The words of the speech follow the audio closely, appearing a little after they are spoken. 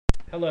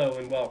Hello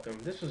and welcome.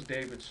 This is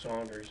David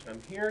Saunders.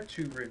 I'm here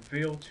to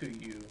reveal to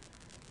you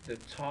the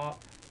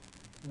top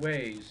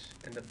ways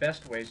and the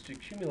best ways to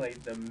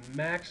accumulate the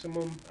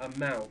maximum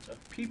amount of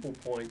people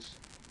points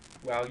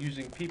while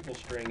using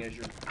PeopleString as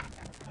your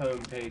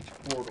homepage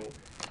portal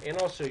and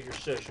also your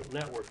social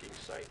networking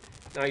site.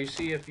 Now you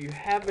see, if you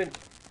haven't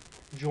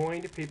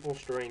joined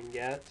PeopleString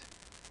yet,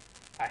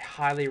 I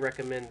highly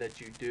recommend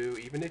that you do,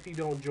 even if you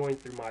don't join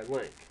through my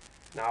link.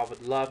 Now I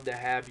would love to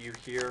have you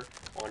here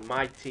on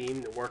my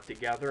team to work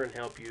together and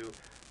help you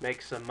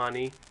make some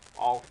money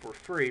all for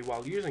free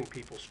while using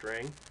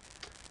PeopleString.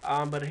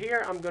 But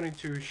here I'm going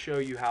to show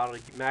you how to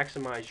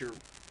maximize your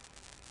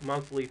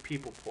monthly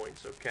people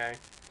points, okay?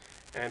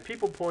 And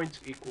people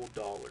points equal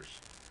dollars.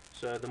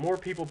 So the more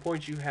people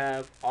points you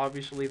have,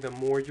 obviously the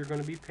more you're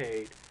going to be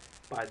paid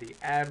by the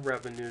ad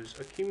revenues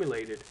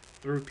accumulated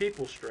through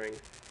PeopleString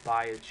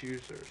by its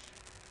users.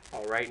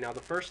 Alright, now the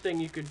first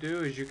thing you could do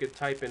is you could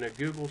type in a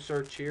Google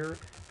search here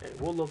and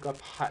we'll look up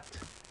HUT.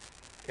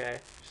 Okay,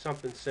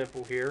 something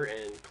simple here,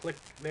 and click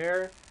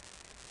there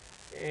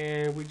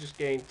and we just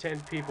gained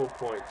 10 people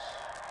points.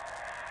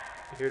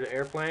 You hear the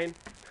airplane?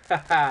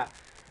 Haha.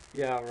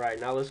 Yeah, right.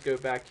 Now let's go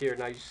back here.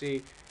 Now you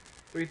see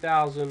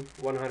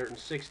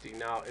 3,160.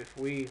 Now if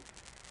we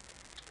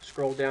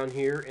scroll down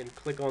here and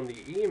click on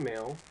the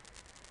email,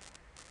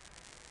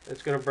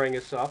 it's going to bring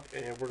us up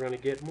and we're going to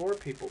get more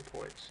people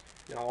points.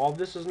 Now all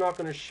this is not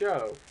going to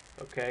show,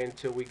 okay,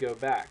 until we go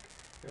back.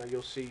 Now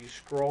you'll see you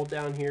scroll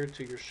down here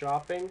to your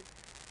shopping,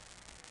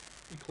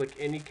 you click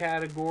any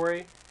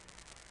category,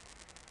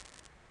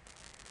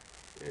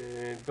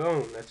 and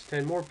boom, that's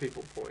 10 more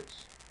people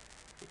points.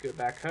 You go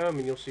back home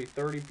and you'll see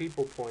 30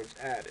 people points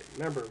added.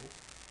 Remember,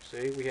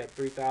 see, we had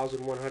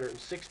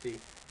 3,160,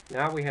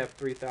 now we have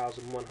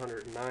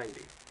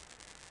 3,190.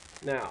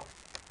 Now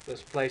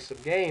let's play some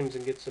games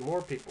and get some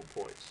more people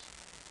points.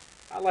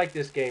 I like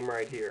this game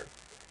right here.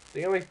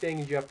 The only thing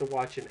is you have to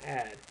watch an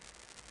ad.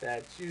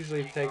 That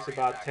usually takes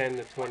about 10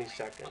 to 20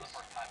 seconds.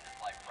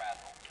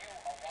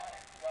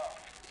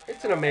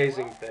 It's an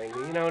amazing thing,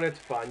 you know, and it's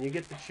fun. You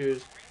get to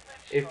choose.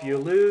 If you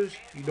lose,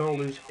 you don't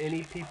lose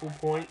any people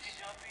points,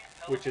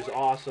 which is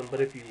awesome.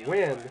 But if you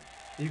win,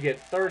 you get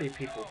 30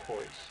 people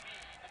points.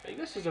 And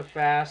this is a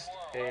fast,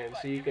 and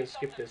so you can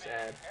skip this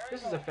ad.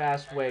 This is a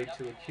fast way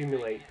to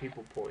accumulate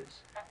people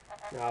points.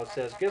 Now it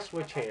says, guess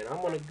which hand?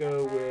 I'm going to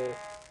go with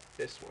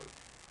this one.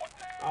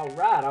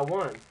 Alright, I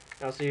won.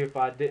 Now see, if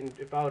I would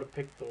have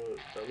picked the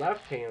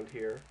left hand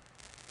here,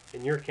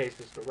 in your case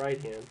it's the right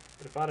hand,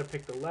 but if I'd have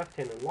picked the left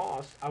hand and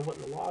lost, I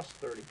wouldn't have lost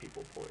 30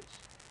 people points.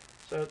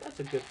 So that's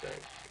a good thing.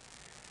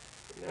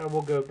 Now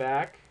we'll go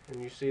back,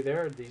 and you see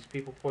there, these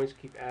people points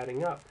keep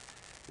adding up.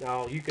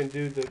 Now you can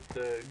do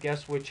the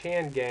guess which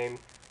hand game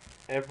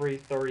every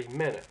 30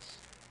 minutes.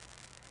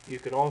 You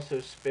can also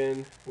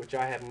spin, which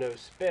I have no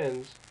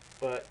spins,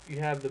 but you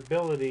have the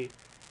ability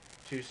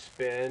to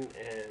spin,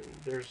 and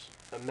there's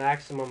a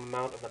maximum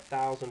amount of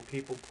 1,000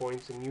 people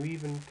points, and you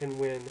even can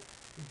win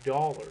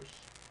dollars,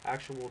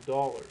 actual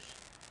dollars,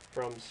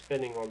 from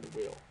spinning on the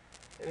wheel.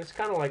 And it's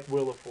kind of like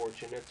Wheel of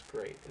Fortune. It's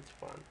great. It's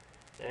fun.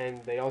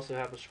 And they also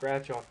have a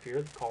scratch off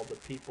here called the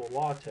People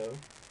Lotto.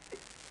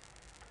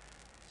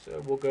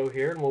 So we'll go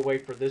here and we'll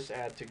wait for this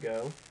ad to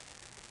go,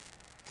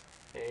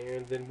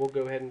 and then we'll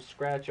go ahead and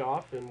scratch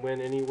off and win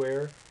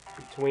anywhere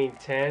between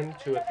 10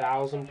 to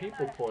 1,000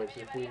 people points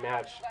if we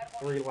match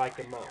 3 like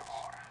amounts.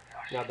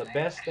 Now the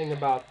best thing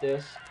about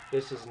this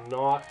is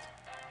not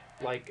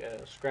like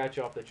a scratch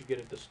off that you get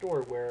at the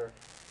store where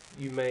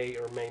you may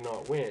or may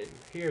not win.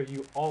 Here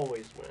you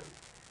always win.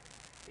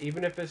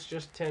 Even if it's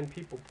just 10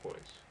 people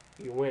points,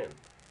 you win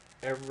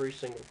every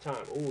single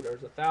time. Oh,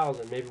 there's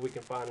 1,000. Maybe we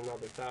can find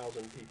another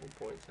 1,000 people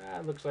points.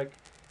 Looks like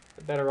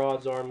the better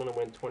odds are I'm going to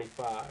win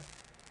 25.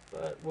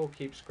 But we'll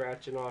keep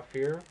scratching off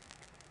here.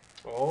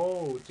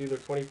 Oh, it's either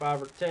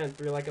 25 or 10.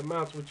 3 like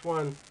amounts. Which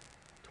one?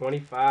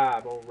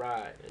 25.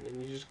 Alright. And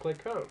then you just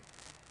click home.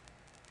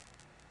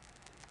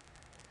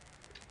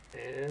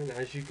 And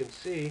as you can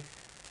see,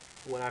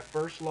 when I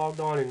first logged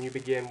on and you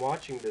began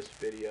watching this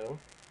video,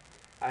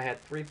 I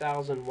had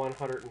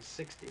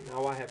 3,160.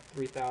 Now I have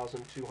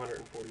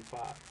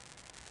 3,245.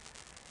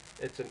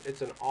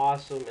 It's an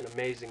awesome and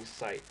amazing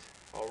site.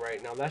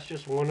 Alright, now that's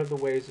just one of the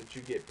ways that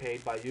you get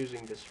paid by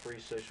using this free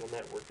social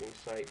networking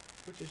site,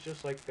 which is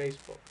just like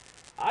Facebook.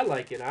 I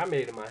like it. I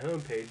made it my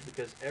homepage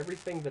because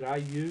everything that I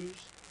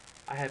use,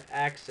 I have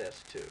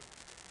access to.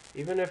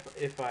 Even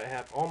if I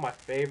have all my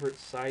favorite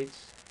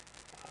sites,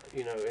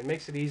 you know, it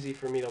makes it easy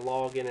for me to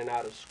log in and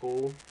out of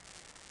school.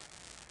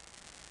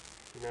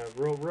 You know,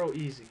 real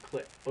easy.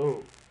 Click,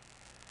 boom.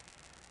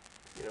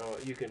 You know,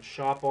 you can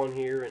shop on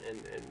here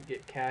and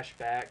get cash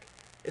back.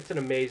 It's an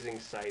amazing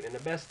site, and the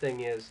best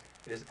thing is,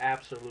 it is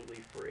absolutely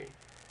free.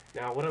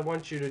 Now, what I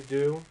want you to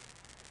do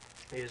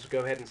is go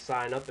ahead and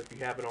sign up if you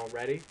haven't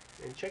already,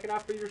 and check it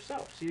out for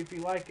yourself. See if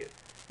you like it.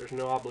 There's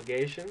no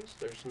obligations.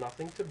 There's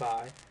nothing to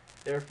buy.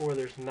 Therefore,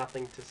 there's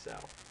nothing to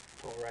sell.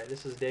 Alright,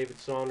 this is David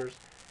Saunders,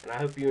 and I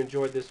hope you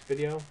enjoyed this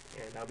video,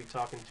 and I'll be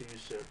talking to you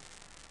soon.